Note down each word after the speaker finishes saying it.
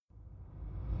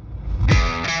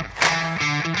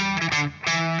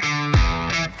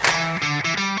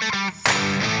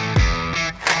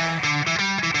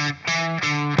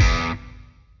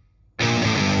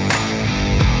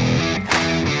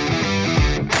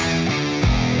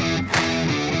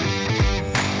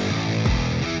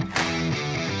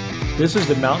This is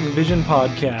the Mountain Vision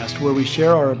Podcast, where we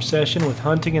share our obsession with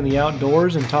hunting in the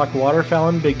outdoors and talk waterfowl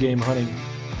and big game hunting.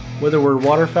 Whether we're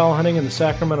waterfowl hunting in the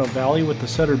Sacramento Valley with the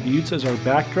Sutter Buttes as our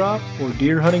backdrop, or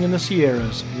deer hunting in the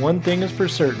Sierras, one thing is for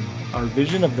certain: our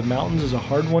vision of the mountains is a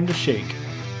hard one to shake.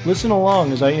 Listen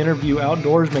along as I interview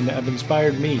outdoorsmen that have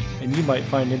inspired me, and you might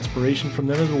find inspiration from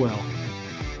them as well.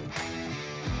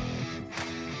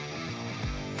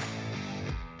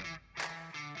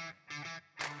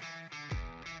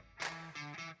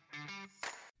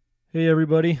 Hey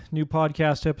everybody, new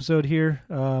podcast episode here.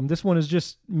 This one is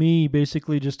just me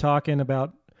basically just talking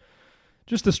about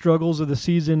just the struggles of the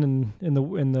season and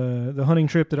the hunting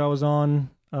trip that I was on,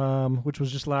 which was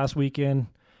just last weekend.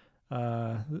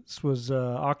 This was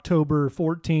October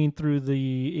 14th through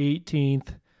the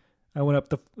 18th. I went up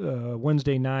the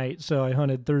Wednesday night, so I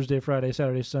hunted Thursday, Friday,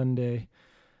 Saturday, Sunday.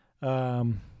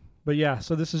 But yeah,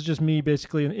 so this is just me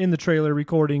basically in the trailer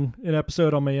recording an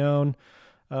episode on my own.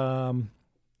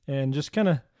 And just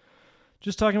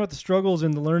talking about the struggles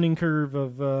and the learning curve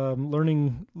of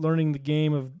learning the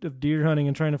game of deer hunting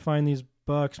and trying to find these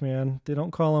bucks, man. They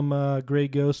don't call them gray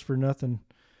ghosts for nothing.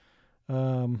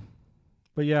 But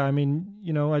yeah, I mean,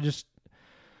 you know,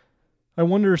 I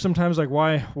wonder sometimes like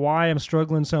why I'm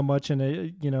struggling so much, and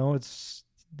it's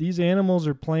these animals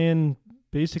are playing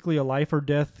basically a life or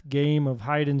death game of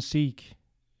hide and seek,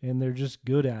 and they're just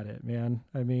good at it, man.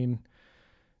 I mean,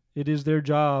 it is their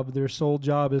job. Their sole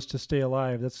job is to stay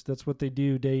alive. That's what they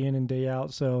do day in and day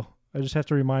out. So I just have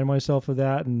to remind myself of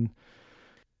that. And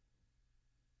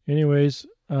anyways,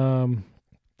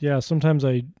 yeah, sometimes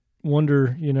I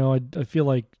wonder, I feel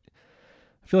like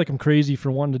I'm crazy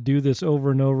for wanting to do this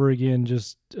over and over again,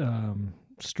 just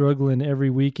struggling every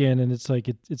weekend. And it's like,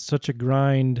 it's such a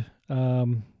grind.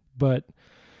 But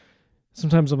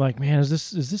sometimes I'm like, man, is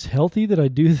this healthy that I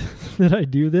do, that I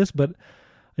do this? But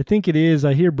I think it is.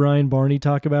 I hear Brian Barney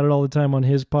talk about it all the time on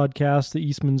his podcast, the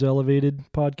Eastman's Elevated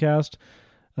podcast.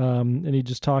 And he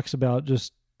just talks about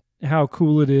just how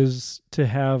cool it is to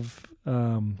have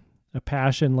a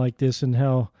passion like this, and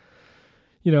how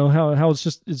it's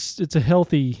just, it's a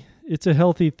healthy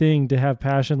thing to have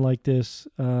passion like this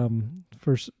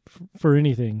for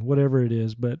anything, whatever it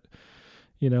is. But,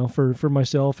 for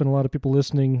myself and a lot of people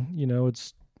listening,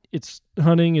 it's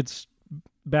hunting, it's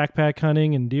backpack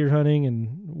hunting and deer hunting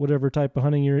and whatever type of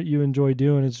hunting you enjoy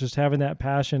doing. It's just having that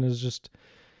passion is just,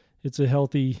 it's a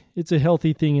healthy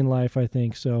thing in life, I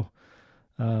think. So,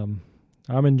 I'm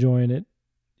enjoying it.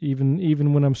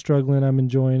 Even when I'm struggling, I'm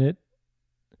enjoying it.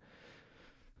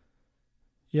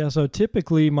 Yeah. So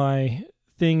typically my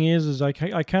thing is I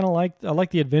kind of like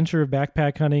the adventure of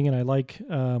backpack hunting, and I like,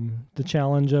 the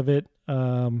challenge of it.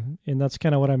 And that's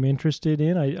kind of what I'm interested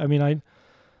in. I mean,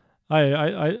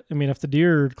 if the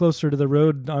deer are closer to the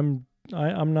road, I'm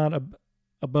not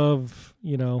above,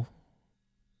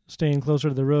 staying closer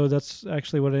to the road. That's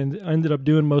actually what I ended up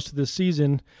doing most of this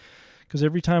season, because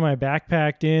every time I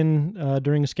backpacked in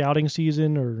during scouting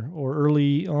season or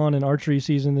early on in archery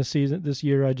season this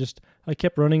year, I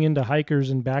kept running into hikers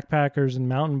and backpackers and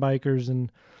mountain bikers and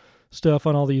stuff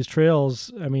on all these trails.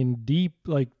 I mean, deep,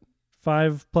 like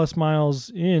 5+ miles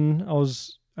in,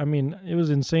 it was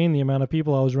insane the amount of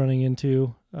people I was running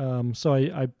into. So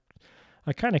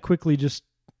I kind of quickly just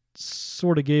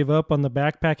sort of gave up on the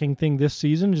backpacking thing this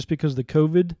season, just because of the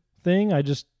COVID thing.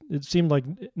 It seemed like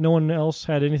no one else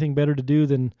had anything better to do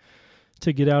than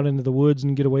to get out into the woods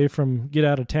and get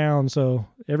out of town. So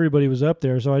everybody was up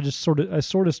there. So I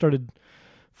sort of started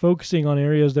focusing on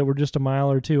areas that were just a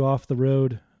mile or two off the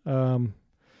road. So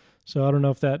I don't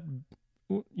know if that,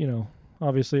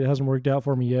 obviously it hasn't worked out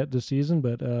for me yet this season,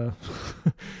 but,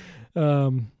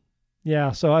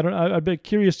 yeah, so I'd be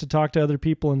curious to talk to other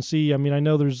people and see. I mean, I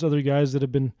know there's other guys that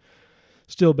have been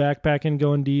still backpacking,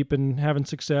 going deep and having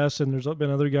success. And there's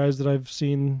been other guys that I've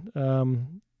seen,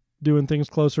 doing things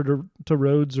closer to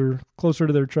roads or closer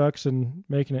to their trucks and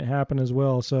making it happen as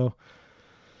well. So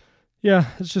yeah,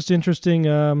 it's just interesting.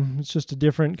 It's just a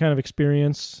different kind of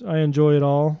experience. I enjoy it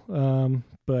all.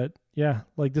 But yeah,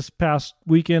 like this past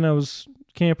weekend, I was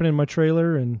camping in my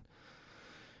trailer and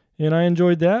I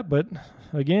enjoyed that, but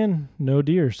again, no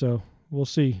deer. So we'll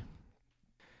see.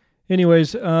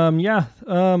 Anyways, I've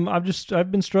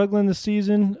been struggling this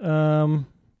season.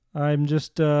 I'm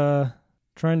just,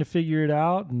 trying to figure it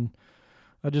out, and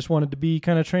I just wanted to be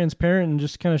kind of transparent and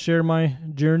just kind of share my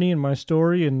journey and my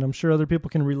story, and I'm sure other people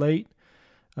can relate.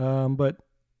 But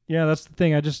yeah, that's the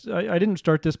thing. I didn't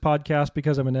start this podcast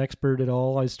because I'm an expert at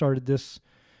all. I started this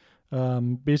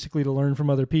basically to learn from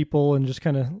other people and just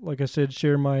kind of, like I said,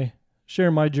 share my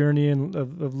journey and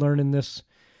of learning this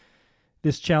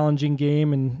challenging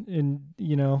game. And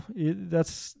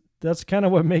that's that's kind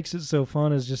of what makes it so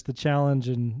fun, is just the challenge.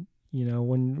 And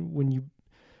when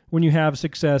you have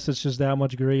success, it's just that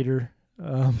much greater.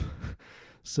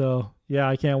 So yeah,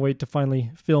 I can't wait to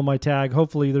finally fill my tag.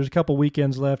 Hopefully there's a couple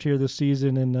weekends left here this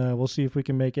season, and we'll see if we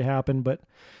can make it happen. But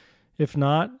if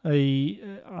not,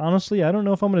 honestly, I don't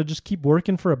know if I'm going to just keep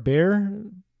working for a bear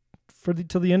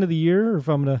till the end of the year, or if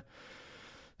I'm going to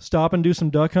stop and do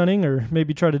some duck hunting, or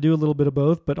maybe try to do a little bit of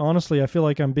both. But honestly, I feel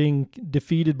like I'm being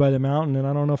defeated by the mountain, and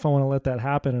I don't know if I want to let that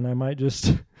happen. And I might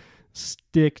just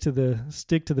stick to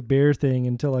the bear thing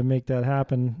until I make that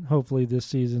happen, hopefully this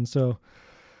season. So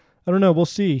I don't know. We'll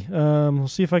see. We'll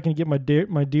see if I can get my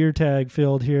deer tag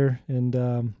filled here, and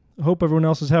I hope everyone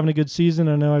else is having a good season.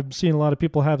 I know I've seen a lot of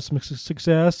people have some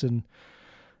success, and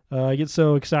I get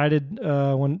so excited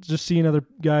when just seeing other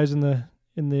guys in the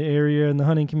area, in the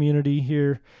hunting community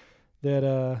here, that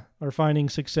are finding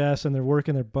success, and they're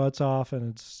working their butts off,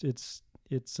 and it's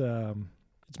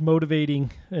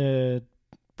motivating. It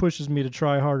pushes me to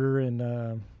try harder,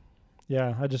 and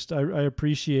yeah, I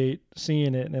appreciate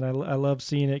seeing it, and I love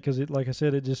seeing it, because like I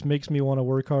said, it just makes me want to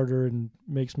work harder and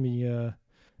makes me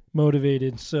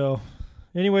motivated. So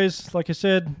anyways, like I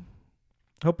said,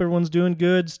 hope everyone's doing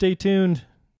good. Stay tuned.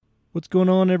 What's going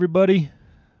on, everybody?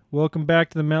 Welcome back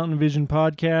to the Mountain Vision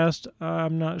Podcast.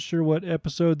 I'm not sure what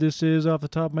episode this is off the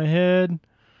top of my head,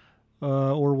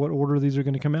 or what order these are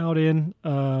going to come out in.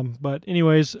 But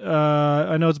anyways,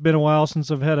 I know it's been a while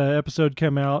since I've had an episode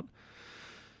come out,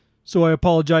 so I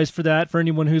apologize for that, for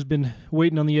anyone who's been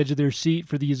waiting on the edge of their seat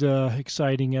for these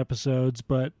exciting episodes.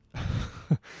 But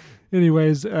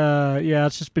anyways, yeah,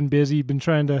 it's just been busy. Been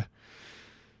trying to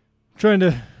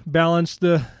balance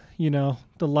the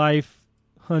life,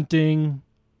 hunting,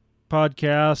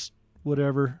 podcast,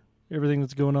 whatever, everything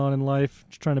that's going on in life.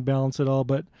 Just trying to balance it all.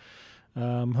 But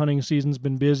hunting season's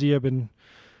been busy. I've been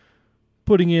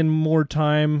putting in more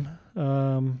time,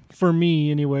 for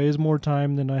me anyways, more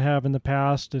time than I have in the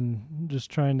past, and just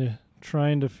trying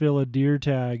to fill a deer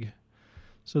tag.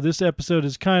 So this episode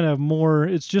is kind of more,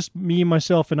 it's just me,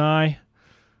 myself, and I.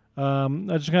 I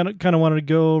just kind of wanted to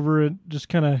go over it, just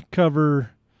kind of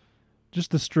cover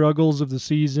just the struggles of the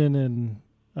season, and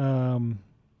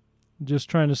just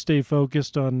trying to stay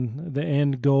focused on the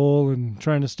end goal, and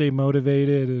trying to stay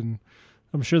motivated. And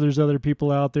I'm sure there's other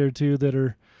people out there too that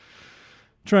are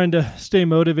trying to stay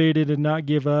motivated and not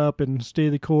give up and stay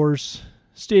the course.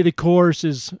 Stay the course,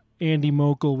 as Andy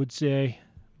Mokel would say.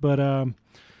 But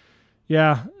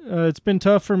yeah, it's been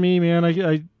tough for me, man.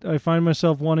 I find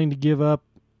myself wanting to give up.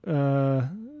 I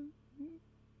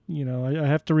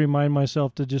have to remind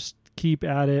myself to just keep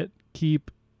at it, keep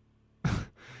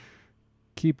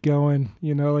going.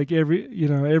 Like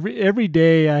every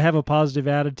day I have a positive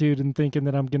attitude and thinking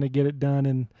that I'm going to get it done,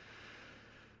 and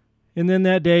then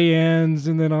that day ends,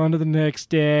 and then on to the next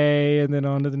day, and then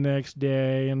on to the next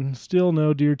day, and still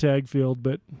no deer tag field.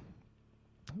 But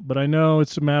I know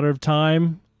it's a matter of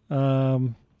time.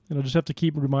 And I'll just have to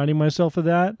keep reminding myself of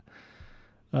that.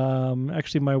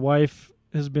 Actually, my wife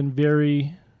has been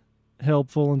very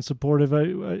helpful and supportive.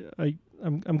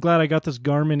 I'm glad I got this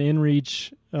Garmin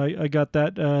InReach. I got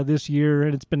that this year,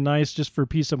 and it's been nice just for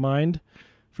peace of mind,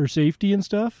 for safety and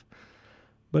stuff.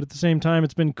 But at the same time,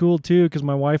 it's been cool too, because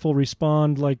my wife will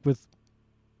respond like with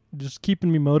just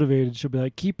keeping me motivated. She'll be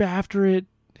like, "Keep after it.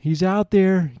 He's out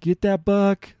there. Get that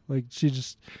buck." Like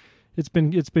it's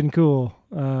been cool.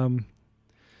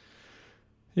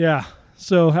 Yeah.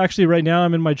 So actually, right now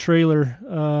I'm in my trailer.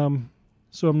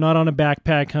 So I'm not on a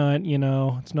backpack hunt.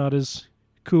 It's not as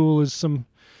cool as some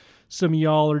of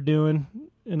y'all are doing,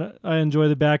 and I enjoy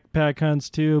the backpack hunts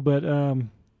too. But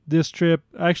this trip,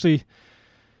 actually,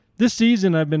 this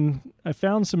season I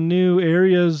found some new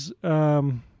areas.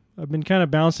 I've been kind of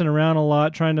bouncing around a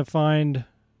lot, trying to find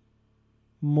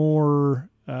more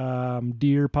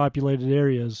deer populated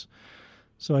areas.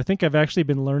 So I think I've actually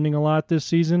been learning a lot this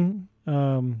season.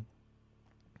 So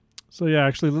yeah,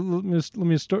 actually, let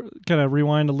me start, kind of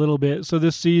rewind a little bit. So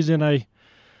this season,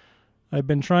 I've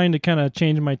been trying to kind of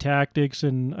change my tactics,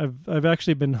 and I've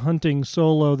actually been hunting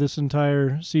solo this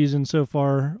entire season so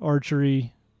far,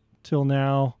 archery till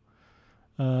now.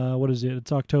 What is it?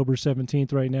 It's October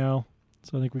 17th right now,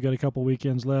 so I think we got a couple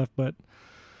weekends left. But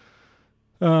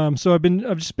so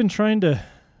I've just been trying to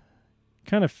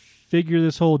kind of figure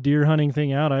this whole deer hunting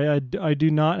thing out. I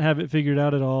do not have it figured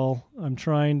out at all. I'm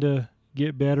trying to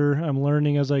get better. I'm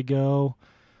learning as I go.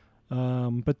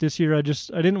 But this year I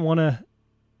didn't want to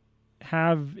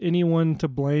have anyone to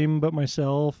blame but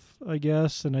myself, I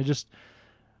guess. And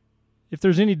if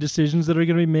there's any decisions that are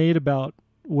going to be made about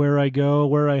where I go,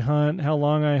 where I hunt, how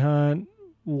long I hunt,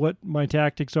 what my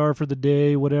tactics are for the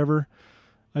day, whatever,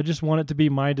 I just want it to be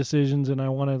my decisions, and I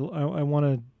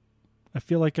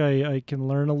feel like I can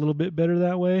learn a little bit better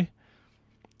that way,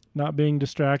 not being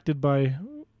distracted by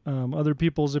other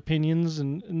people's opinions,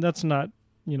 and that's not,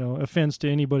 offense to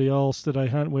anybody else that I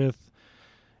hunt with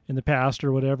in the past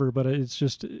or whatever, but it's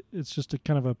just a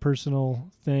kind of a personal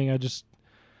thing. I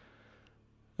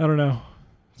don't know.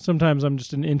 Sometimes I'm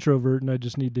just an introvert and I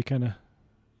just need to kind of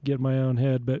get in my own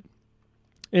head. But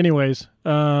anyways,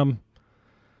 that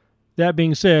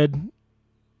being said,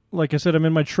 like I said, I'm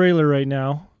in my trailer right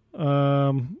now.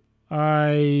 One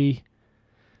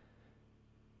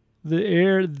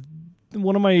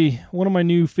of my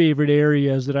new favorite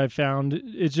areas that I've found,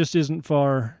 it just isn't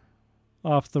far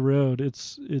off the road.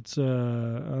 It's I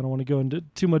don't want to go into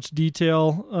too much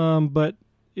detail, but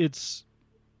it's,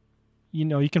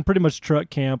 you can pretty much truck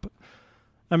camp.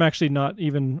 I'm actually not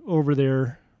even over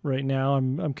there right now.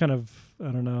 I'm kind of,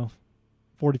 I don't know,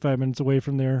 45 minutes away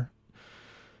from there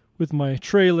with my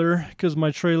trailer, because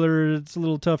my trailer, it's a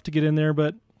little tough to get in there,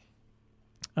 but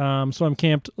so I'm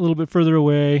camped a little bit further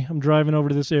away. I'm driving over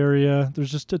to this area.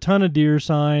 There's just a ton of deer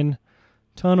sign,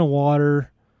 ton of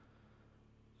water.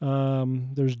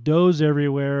 There's does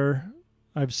everywhere.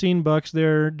 I've seen bucks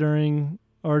there during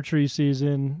archery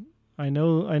season. I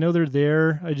know they're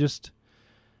there. I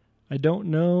don't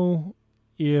know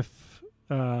if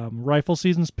rifle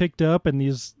season's picked up and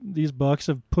these bucks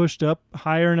have pushed up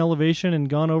higher in elevation and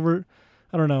gone over.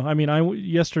 I don't know. I mean,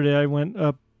 yesterday I went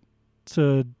up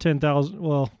to 10,000,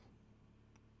 well,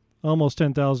 almost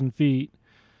 10,000 feet.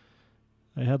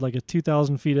 I had like a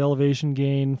 2,000 feet elevation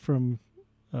gain from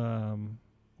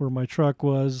where my truck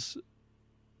was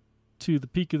to the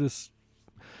peak of this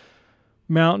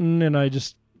mountain, and I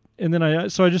just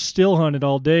still hunted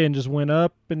all day and just went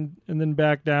up and then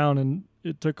back down, and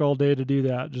it took all day to do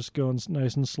that, just going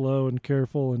nice and slow and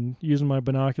careful and using my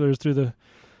binoculars through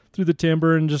the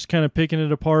timber and just kind of picking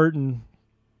it apart. And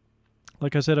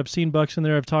like I said, I've seen bucks in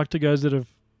there. I've talked to guys that have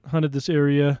hunted this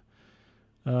area.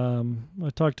 I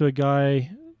talked to a guy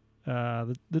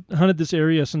that hunted this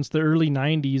area since the early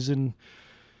 90s, and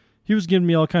he was giving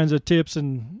me all kinds of tips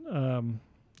and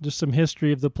just some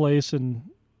history of the place. And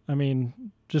I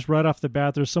mean, just right off the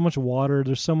bat, there's so much water.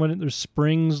 There's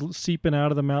springs seeping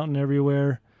out of the mountain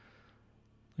everywhere.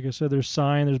 Like I said, there's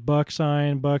buck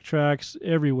tracks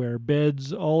everywhere,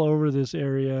 beds all over this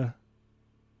area.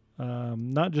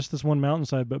 Not just this one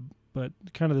mountainside, but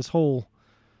kind of this whole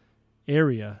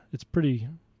area. It's pretty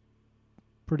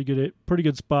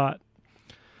good spot.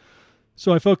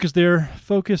 So I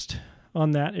focused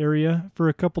on that area for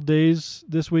a couple days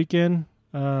this weekend.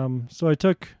 So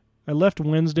I left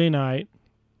Wednesday night,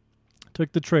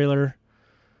 took the trailer,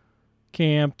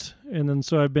 camped, and then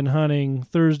so I've been hunting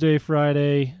Thursday,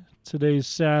 Friday. Today's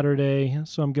Saturday,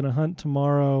 so I'm going to hunt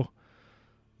tomorrow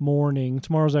morning.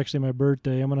 Tomorrow's actually my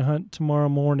birthday. I'm going to hunt tomorrow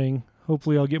morning.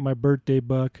 Hopefully I'll get my birthday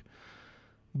buck.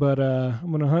 But I'm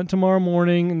going to hunt tomorrow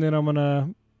morning, and then I'm going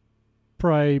to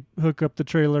probably hook up the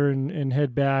trailer and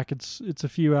head back. It's a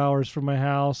few hours from my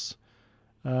house.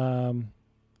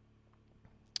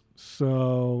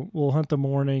 So we'll hunt the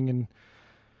morning and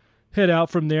head out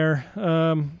from there.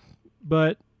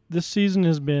 But this season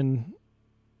has been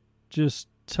just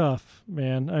tough,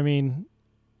 man. I mean,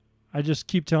 I just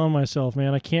keep telling myself,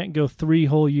 man, I can't go 3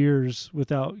 whole years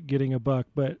without getting a buck.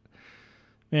 But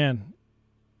man,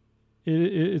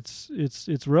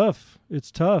 it's rough. It's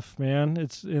tough, man.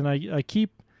 And I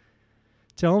keep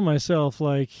telling myself,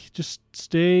 like, just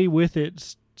stay with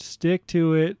it, stick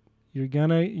to it.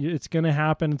 It's gonna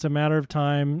happen. It's a matter of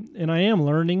time. And I am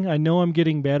learning. I know I'm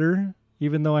getting better,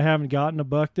 even though I haven't gotten a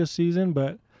buck this season.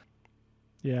 But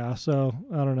yeah, so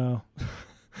I don't know.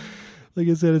 Like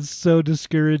I said, it's so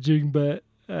discouraging, but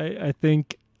I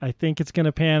think it's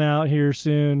gonna pan out here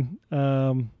soon.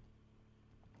 I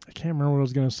can't remember what I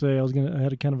was gonna say. I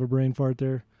had a kind of a brain fart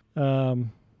there.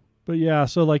 But yeah,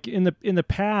 so like in the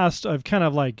past, I've kind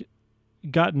of like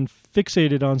gotten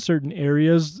fixated on certain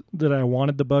areas that I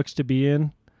wanted the bucks to be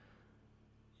in.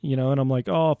 And I'm like,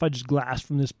 oh, if I just glass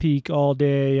from this peak all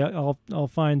day, I'll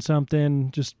find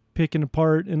something, just picking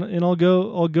apart, and I'll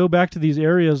go back to these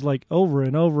areas like over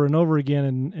and over and over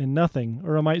again, and nothing.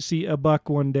 Or I might see a buck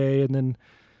one day and then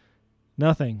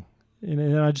nothing.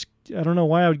 And I don't know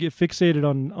why I would get fixated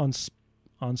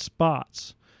on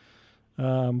spots.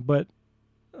 But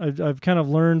I've kind of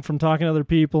learned from talking to other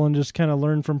people and just kind of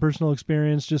learned from personal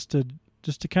experience just to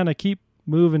kind of keep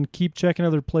moving, keep checking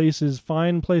other places,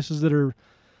 find places that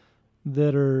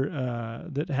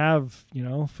have,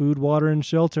 food, water, and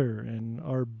shelter, and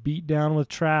are beat down with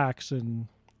tracks and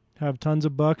have tons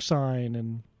of buck sign.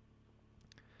 And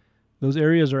those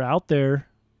areas are out there,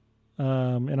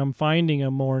 and I'm finding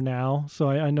them more now. So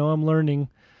I know I'm learning,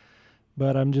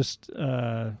 but I'm just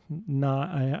not.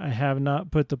 I have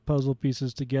not put the puzzle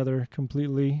pieces together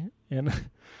completely, and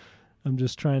I'm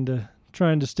just trying to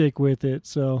stick with it.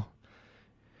 So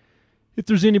if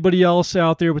there's anybody else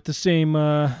out there with the same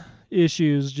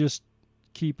issues, just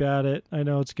keep at it. I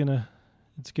know it's gonna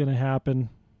happen,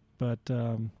 but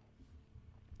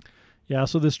yeah.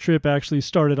 So this trip actually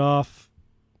started off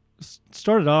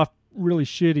really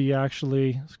shitty.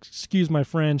 Actually, excuse my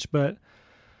French, but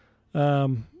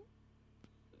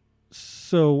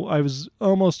so I was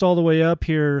almost all the way up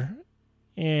here,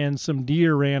 and some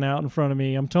deer ran out in front of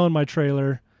me. I'm towing my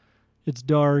trailer. It's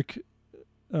dark.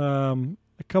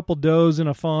 A couple does and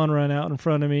a fawn run out in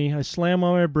front of me. I slam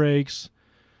on my brakes.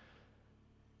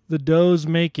 The does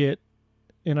make it,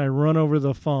 and I run over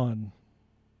the fawn.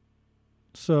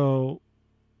 So,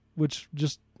 which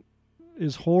just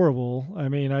is horrible. I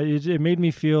mean, it made me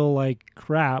feel like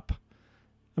crap.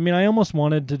 I mean, I almost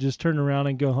wanted to just turn around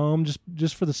and go home,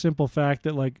 just for the simple fact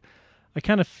that, like, I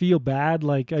kind of feel bad.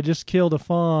 Like, I just killed a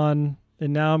fawn,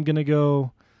 and now I'm gonna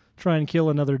go try and kill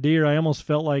another deer. I almost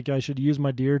felt like I should use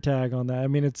my deer tag on that. I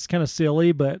mean, it's kind of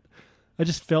silly, but I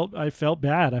felt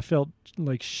bad. I felt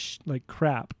like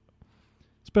crap,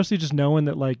 especially just knowing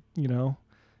that, like, you know,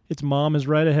 its mom is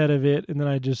right ahead of it, and then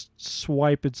I just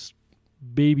swipe its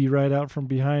baby right out from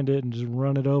behind it and just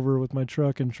run it over with my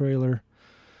truck and trailer.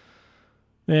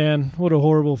 Man, what a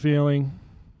horrible feeling.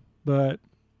 But,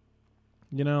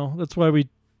 you know, that's why we,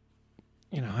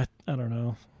 you know, I don't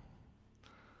know.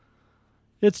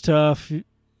 It's tough.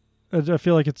 I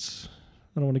feel like I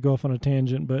don't want to go off on a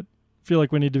tangent, but I feel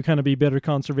like we need to kind of be better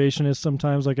conservationists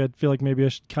sometimes. Like, I feel like maybe I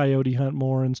should coyote hunt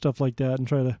more and stuff like that and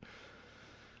try to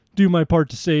do my part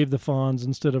to save the fawns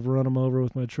instead of run them over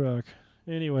with my truck.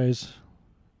 Anyways,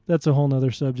 that's a whole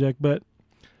nother subject. But,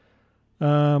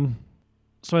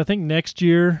 so I think next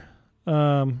year,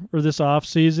 or this off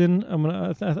season,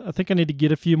 I think I need to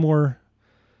get a few more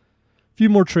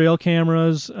trail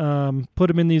cameras, put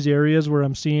them in these areas where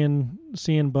I'm seeing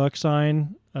buck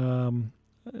sign. I'm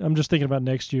just thinking about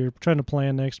next year, trying to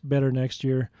plan better next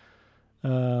year.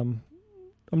 I'm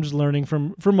just learning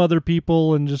from other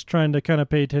people and just trying to kind of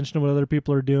pay attention to what other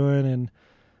people are doing.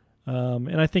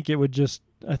 And I think I just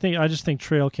think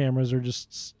trail cameras are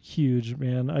just huge,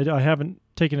 man. I haven't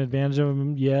taken advantage of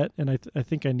them yet, and I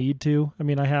think I need to. I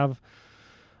mean, I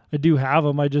do have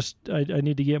them. I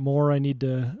need to get more. I need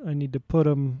to put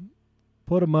them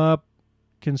up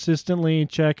consistently,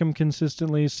 check them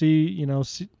consistently,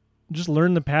 just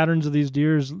learn the patterns of these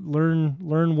deers,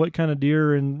 learn what kind of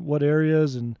deer in what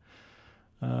areas, and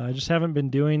I just haven't been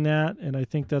doing that, and I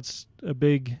think that's a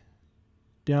big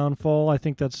downfall. I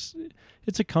think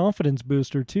it's a confidence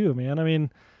booster too, man. I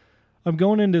mean, I'm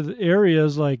going into the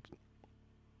areas like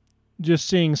just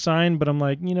seeing sign, but I'm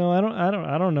like, you know, I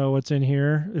don't know what's in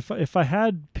here. If I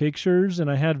had pictures and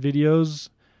I had videos,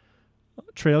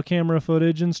 trail camera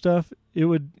footage and stuff, it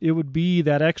would be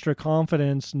that extra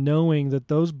confidence knowing that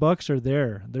those bucks are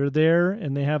there. They're there,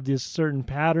 and they have these certain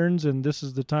patterns, and this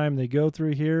is the time they go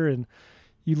through here, and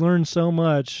you learn so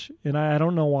much. And I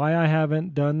don't know why I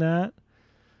haven't done that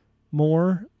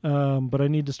more, but I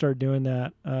need to start doing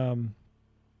that.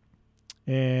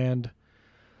 And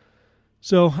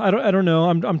so I don't know.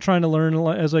 I'm trying to learn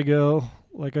as I go.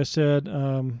 Like I said,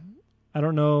 I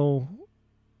don't know.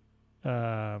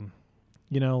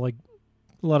 You know, like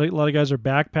a lot of guys are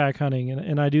backpack hunting,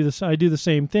 and I do this. I do the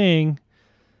same thing.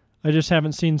 I just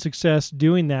haven't seen success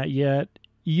doing that yet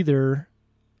either.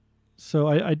 So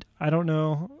I don't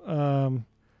know.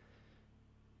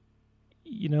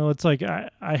 You know, it's like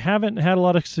I haven't had a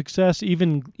lot of success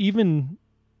even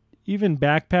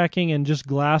backpacking and just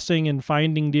glassing and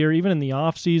finding deer, even in the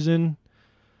off season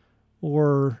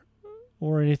or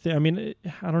anything. I mean,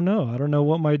 I don't know. I don't know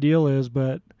what my deal is,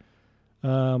 but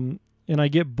and I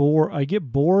get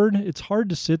bored. It's hard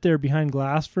to sit there behind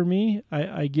glass for me.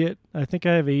 I think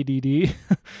I have ADD.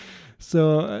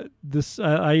 So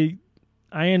I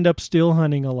end up still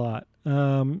hunting a lot.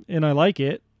 And I like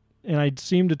it. And I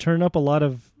seem to turn up a lot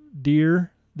of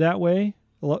deer that way.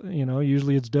 You know,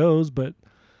 usually it's does, but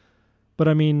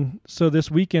I mean, so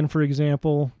this weekend, for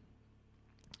example,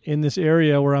 in this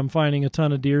area where I'm finding a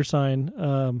ton of deer sign,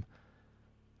 I'm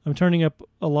turning up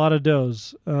a lot of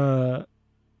does.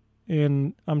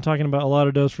 And I'm talking about a lot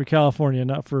of does for California,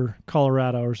 not for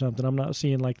Colorado or something. I'm not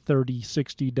seeing like 30,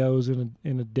 60 does in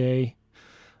a day.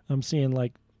 I'm seeing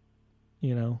like,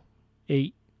 you know,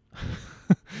 8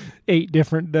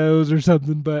 different does or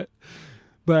something. But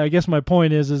I guess my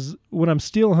point is when I'm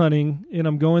steel hunting and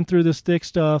I'm going through this thick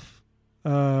stuff,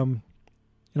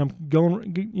 and I'm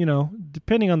going,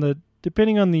 depending on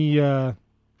the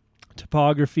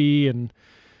topography and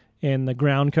the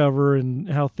ground cover and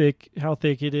how thick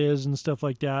it is and stuff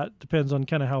like that. Depends on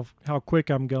kind of how quick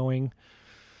I'm going.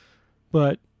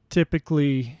 But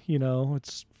typically,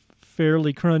 it's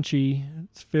fairly crunchy.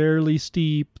 It's fairly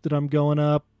steep that I'm going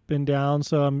up and down.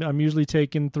 So I'm usually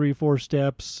taking 3-4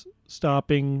 steps,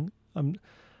 stopping. I'm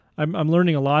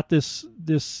learning a lot this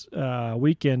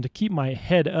weekend to keep my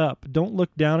head up. Don't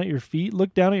look down at your feet.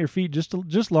 Look down at your feet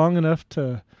just long enough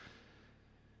to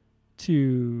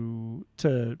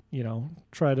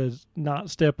try to not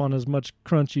step on as much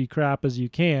crunchy crap as you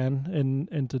can,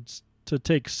 and to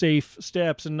take safe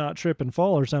steps and not trip and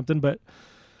fall or something, but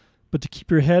to keep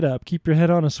your head up, keep your head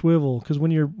on a swivel, because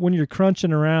when you're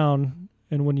crunching around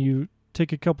and when you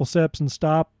take a couple steps and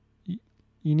stop,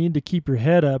 you need to keep your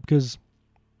head up, because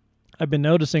I've been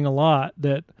noticing a lot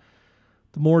that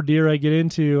the more deer I get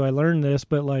into, I learn this,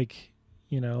 but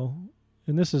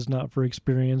and this is not for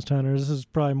experienced hunters. This is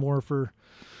probably more for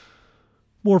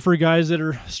guys that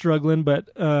are struggling. But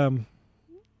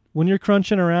when you're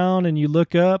crunching around and you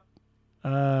look up,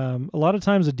 a lot of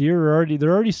times the deer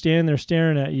they're already standing there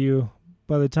staring at you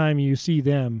by the time you see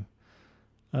them.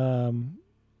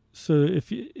 So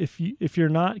if you're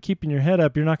not keeping your head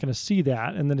up, you're not going to see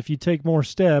that. And then if you take more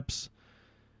steps,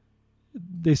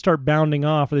 they start bounding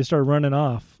off or they start running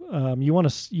off. You want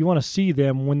to see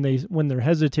them when they're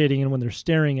hesitating and when they're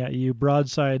staring at you,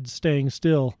 broadside, staying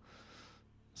still,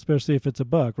 especially if it's a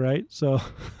buck, right? So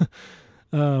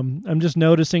I'm just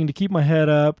noticing to keep my head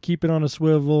up, keep it on a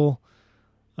swivel.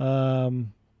 The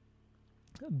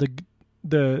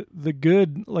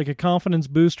good, like a confidence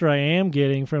booster I am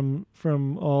getting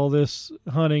from all this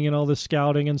hunting and all this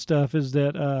scouting and stuff is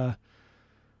that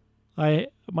my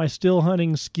still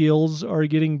hunting skills are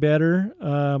getting better.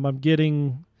 I'm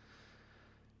getting,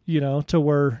 to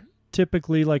where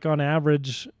typically, like on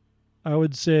average, I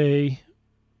would say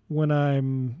when I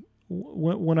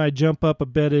jump up a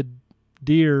bedded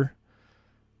deer,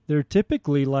 they're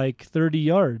typically like 30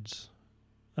 yards,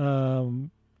 30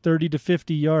 to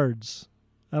 50 yards.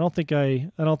 I don't think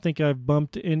I've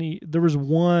bumped any. There was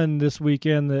one this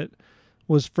weekend that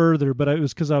was further, but it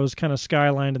was because I was kind of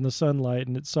skylined in the sunlight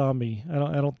and it saw me. I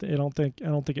don't think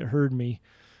it heard me,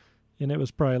 and it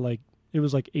was probably like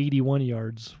 81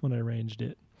 yards when I ranged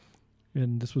it,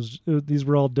 and these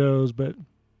were all does, but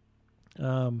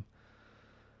but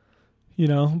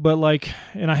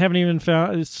and I haven't even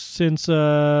found since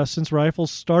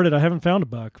rifles started. I haven't found a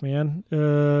buck, man.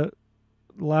 The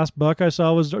last buck I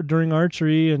saw was during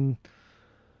archery, and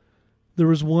there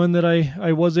was one that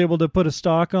I was able to put a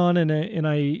stock on, and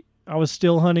I was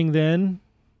still hunting then,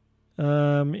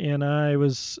 and I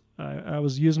was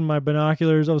using my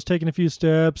binoculars. I was taking a few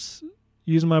steps,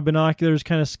 using my binoculars,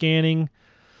 kind of scanning.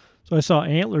 So I saw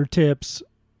antler tips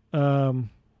over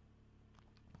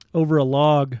a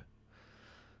log.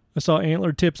 I saw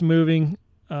antler tips moving.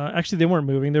 Actually, they weren't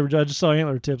moving. I just saw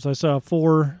antler tips. I saw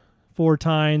four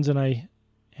tines, and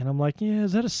I'm like, yeah,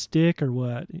 is that a stick or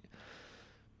what?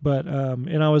 But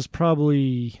and I was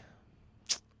probably,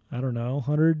 I don't know,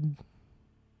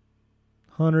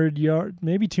 100 yards,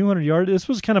 maybe 200 yards. This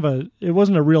was it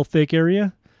wasn't a real thick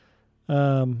area.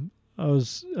 I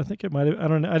think it might have, I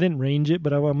don't know, I didn't range it,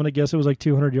 but I'm going to guess it was like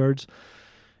 200 yards.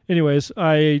 Anyways,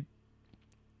 I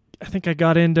think I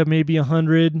got into maybe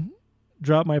 100,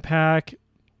 dropped my pack,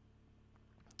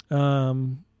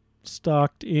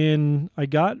 stocked in. I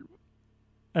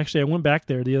went back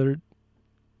there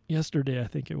yesterday, I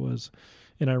think it was,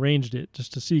 and I ranged it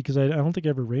just to see, because I don't think I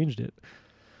ever ranged it.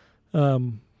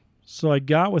 So I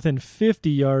got within 50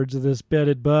 yards of this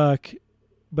bedded buck,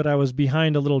 but I was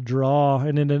behind a little draw,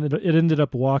 and it ended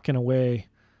up walking away.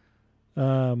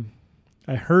 I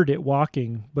heard it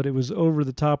walking, but it was over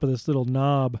the top of this little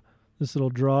knob, this little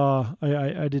draw.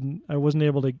 I wasn't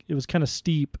able to. It was kind of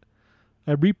steep.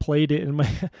 I replayed it, and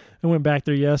I went back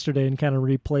there yesterday and kind of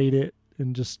replayed it,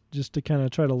 and just to kind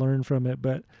of try to learn from it.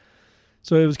 But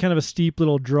so it was kind of a steep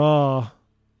little draw,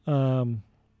 and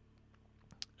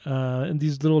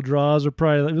these little draws are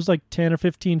probably, it was like 10 or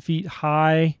 15 feet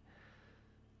high.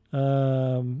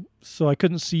 So I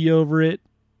couldn't see over it,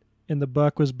 and the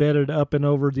buck was bedded up and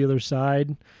over the other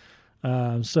side.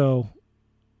 So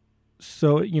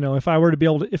if I were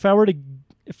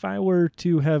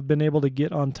to have been able to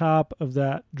get on top of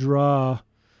that draw,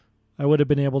 I would have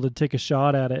been able to take a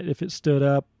shot at it if it stood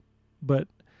up. But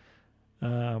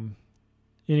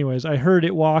anyways, I heard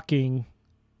it walking,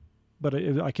 but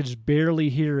I could just barely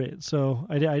hear it. So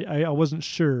I wasn't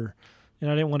sure,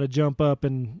 and I didn't want to jump up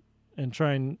and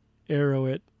try and arrow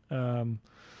it.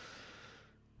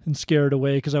 and scared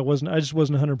away because I just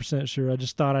wasn't 100% sure. I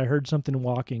just thought I heard something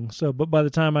walking. So, but by the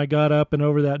time I got up and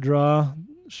over that draw,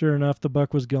 sure enough, the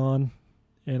buck was gone.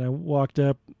 And I walked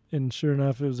up, and sure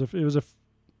enough, it was a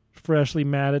freshly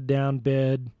matted down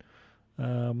bed.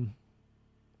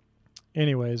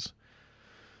 Anyways,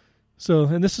 so,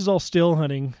 and this is all still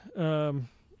hunting,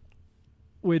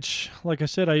 which, like I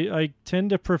said, I tend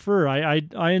to prefer.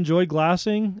 I enjoy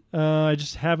glassing. I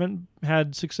just haven't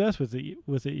had success with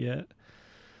it yet.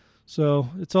 So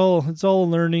it's all a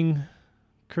learning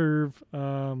curve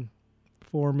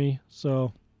for me.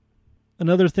 So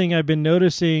another thing I've been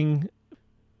noticing,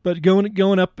 but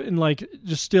going up and like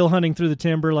just still hunting through the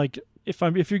timber, like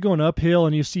if you're going uphill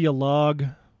and you see a log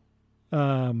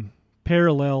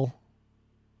parallel,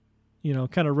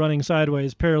 kind of running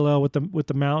sideways parallel with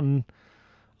the mountain,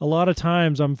 a lot of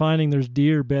times I'm finding there's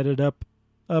deer bedded up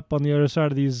on the other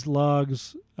side of these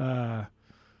logs,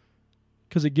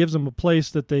 because it gives them a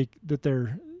place that they're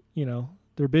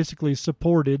basically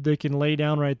supported. They can lay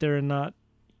down right there and not,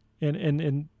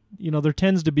 and there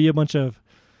tends to be a bunch of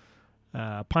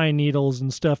pine needles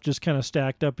and stuff just kind of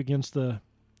stacked up against the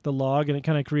log, and it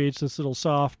kind of creates this little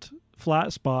soft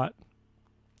flat spot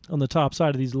on the top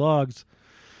side of these logs.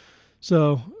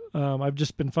 So I've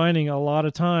just been finding a lot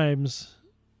of times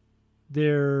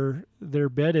they're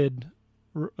bedded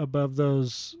above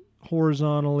those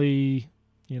horizontally,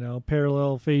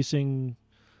 parallel facing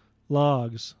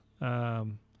logs. That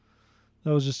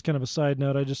was just kind of a side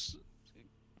note.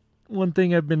 One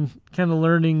thing I've been kind of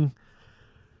learning,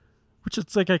 which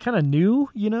it's like I kind of knew,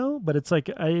 but it's like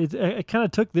I kind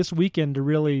of took this weekend to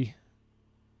really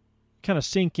kind of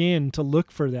sink in to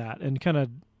look for that and kind of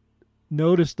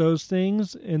notice those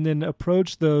things and then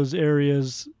approach those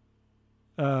areas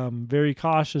very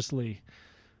cautiously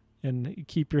and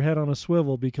keep your head on a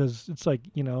swivel, because it's like,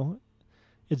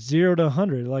 it's 0 to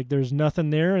 100. Like there's nothing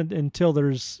there until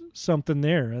there's something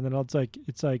there. And then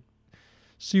it's like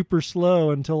super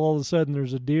slow until all of a sudden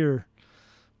there's a deer.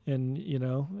 And,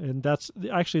 and that's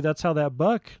how that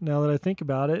buck, now that I think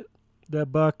about it,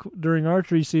 that buck during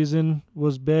archery season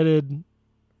was bedded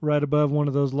right above one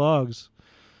of those logs.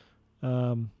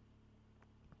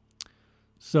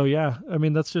 So yeah, I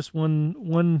mean, that's just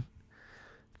one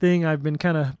thing I've been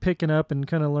kind of picking up and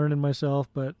kind of learning myself.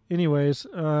 But anyways,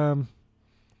 I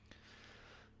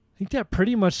think that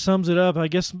pretty much sums it up. I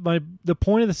guess the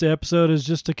point of this episode is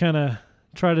just to kind of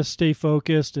try to stay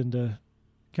focused and to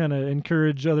kind of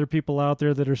encourage other people out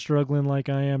there that are struggling like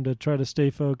I am to try to stay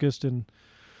focused and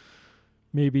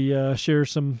maybe share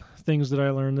some things that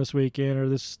I learned this weekend or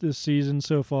this season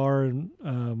so far. And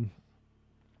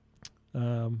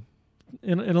some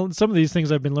of these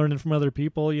things I've been learning from other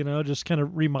people, just kind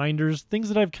of reminders, things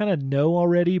that I've kind of know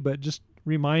already, but just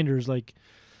reminders, like,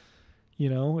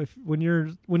 if when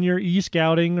you're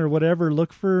e-scouting or whatever,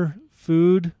 look for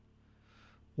food,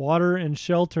 water, and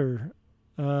shelter.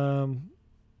 Look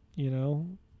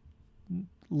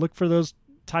for those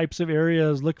types of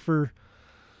areas. Look for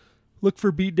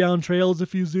beat down trails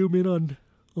if you zoom in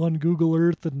on Google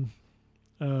Earth, and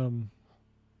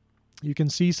you can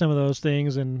see some of those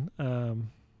things. And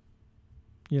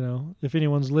if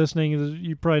anyone's listening,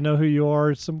 you probably know who you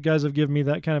are. Some guys have given me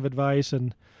that kind of advice,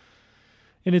 and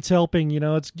it's helping.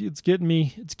 It's getting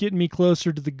me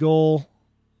closer to the goal.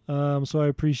 So I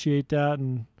appreciate that.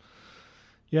 And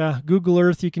yeah, Google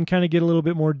Earth, you can kind of get a little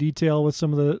bit more detail with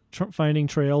some of the finding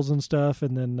trails and stuff,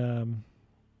 and then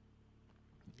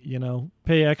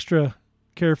pay extra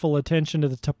careful attention to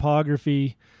the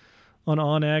topography on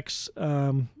onX.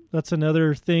 That's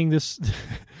another thing. This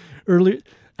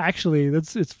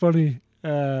it's funny.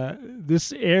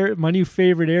 This my new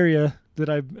favorite area that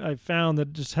I found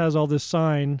that just has all this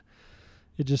sign.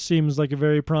 It just seems like a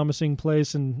very promising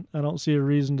place, and I don't see a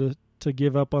reason to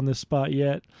give up on this spot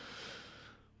yet.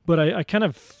 But I kind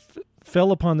of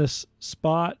fell upon this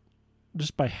spot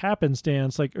just by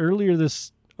happenstance. Like earlier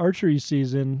this archery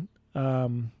season,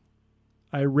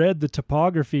 I read the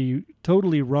topography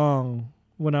totally wrong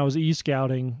when I was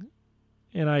e-scouting,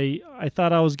 and I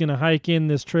thought I was going to hike in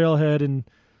this trailhead and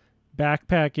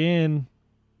backpack in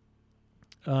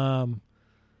to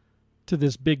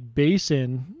this big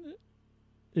basin.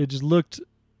 It just looked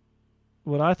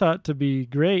what I thought to be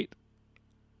great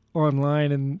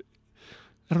online, and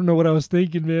I don't know what I was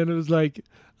thinking, man. It was like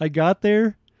I got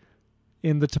there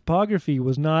and the topography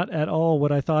was not at all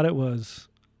what I thought it was.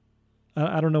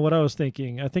 I don't know what I was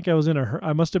thinking. I think I was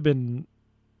I must have been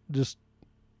just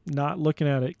not looking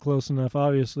at it close enough,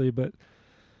 obviously, but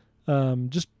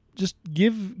just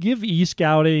give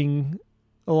e-scouting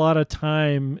a lot of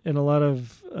time and a lot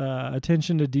of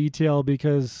attention to detail,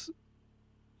 because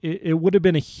it would have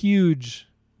been a huge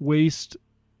waste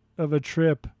of a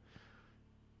trip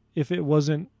if it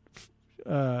wasn't,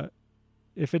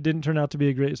 if it didn't turn out to be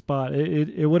a great spot.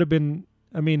 It would have been,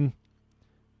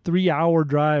 3-hour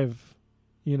drive,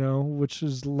 which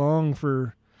is long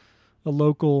for a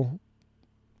local,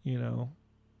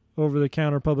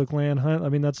 over-the-counter public land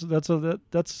hunt.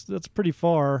 That's pretty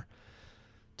far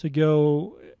to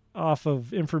go off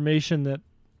of information that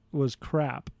was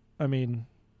crap.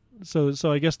 So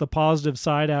I guess the positive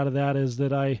side out of that is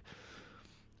that I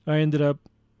ended up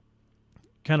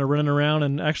kind of running around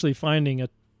and actually finding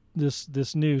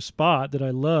this new spot that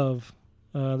I love.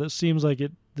 That seems like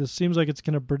it's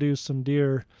going to produce some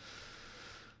deer.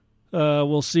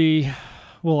 We'll see.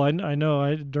 Well, I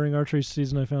know during archery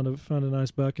season I found a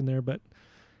nice buck in there, but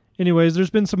anyways, there's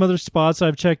been some other spots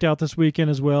I've checked out this weekend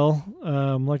as well.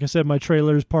 Like I said, my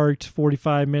trailer's parked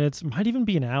 45 minutes. It might even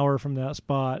be an hour from that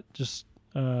spot. There's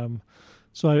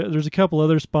a couple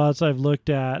other spots I've looked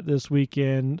at this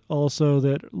weekend also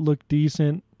that look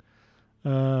decent.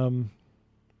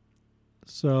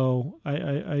 So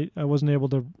I wasn't able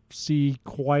to see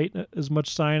quite as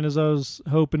much sign as I was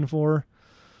hoping for.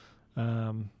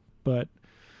 But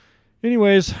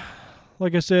anyways,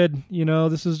 like I said,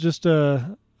 this is just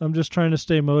I'm just trying to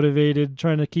stay motivated,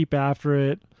 trying to keep after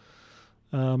it.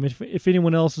 If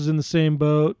anyone else is in the same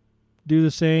boat, do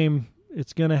the same.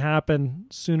 It's going to happen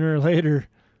sooner or later.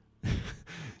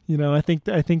 I think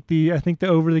the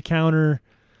over-the-counter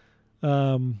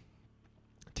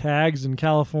tags in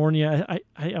California,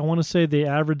 I want to say they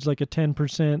average like a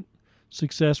 10%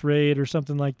 success rate or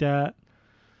something like that.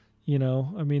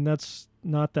 That's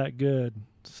not that good.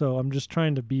 So I'm just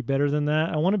trying to be better than that.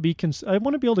 I want to be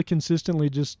able to consistently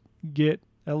just get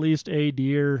at least a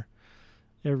deer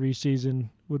every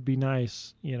season would be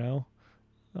nice,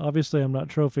 Obviously I'm not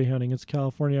trophy hunting. It's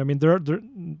California.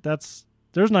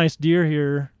 There's nice deer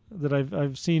here that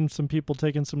I've seen some people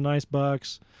taking some nice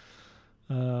bucks.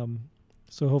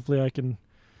 So hopefully I can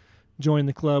join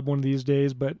the club one of these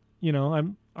days, but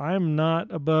I'm not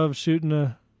above shooting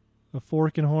a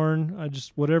fork and horn.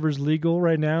 Whatever's legal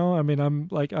right now.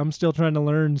 I'm still trying to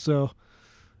learn. So,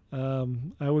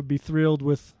 I would be thrilled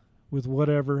with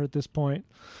whatever at this point.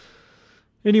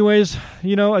 Anyways,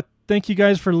 I thank you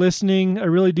guys for listening. I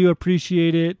really do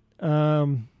appreciate it.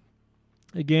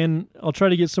 Again, I'll try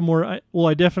to get some more.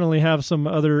 I definitely have some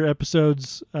other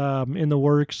episodes, in the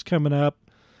works coming up.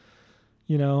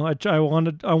 I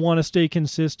want to stay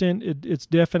consistent. It's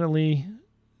definitely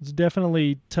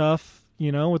tough,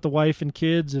 with the wife and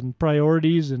kids and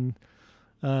priorities. And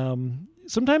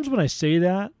sometimes when I say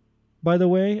that, by the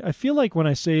way, I feel like when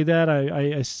I say that,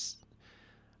 I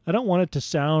don't want it to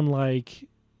sound like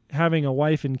having a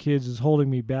wife and kids is holding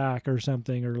me back or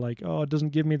something, or like, it doesn't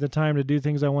give me the time to do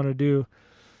things I want to do.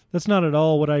 That's not at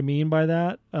all what I mean by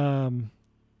that.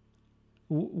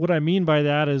 What I mean by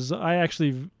that is I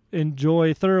actually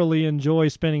thoroughly enjoy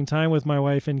spending time with my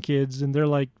wife and kids, and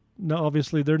they're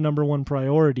obviously their number one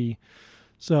priority.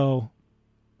 So,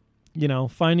 being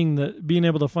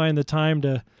able to find the time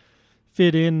to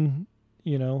fit in,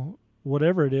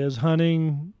 whatever it is,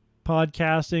 hunting,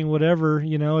 podcasting, whatever,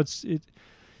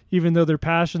 even though they're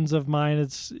passions of mine,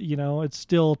 it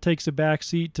still takes a back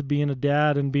seat to being a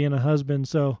dad and being a husband.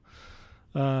 So,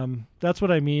 that's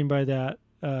what I mean by that.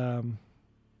 And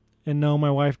no,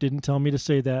 my wife didn't tell me to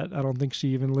say that. I don't think she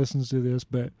even listens to this,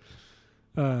 but,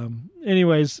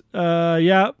 anyways,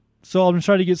 yeah. So I'm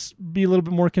trying to be a little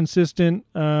bit more consistent.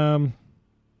 If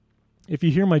you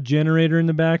hear my generator in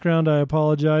the background, I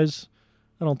apologize.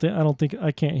 I don't think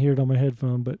I can't hear it on my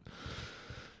headphone, but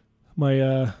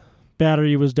my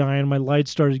battery was dying. My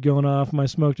lights started going off. My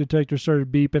smoke detector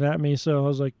started beeping at me. So I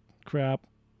was like, crap,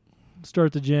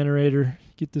 start the generator,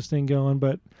 get this thing going.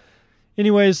 But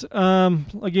anyways,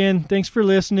 again, thanks for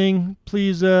listening.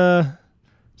 Please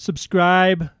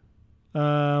subscribe,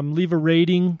 leave a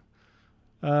rating.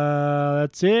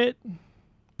 That's it.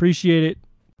 Appreciate it.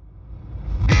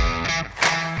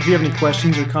 If you have any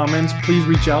questions or comments, please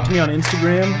reach out to me on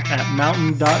Instagram at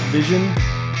mountain.vision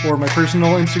or my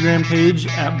personal Instagram page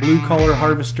at Blue Collar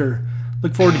Harvester.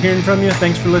 Look forward to hearing from you.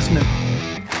 Thanks for listening.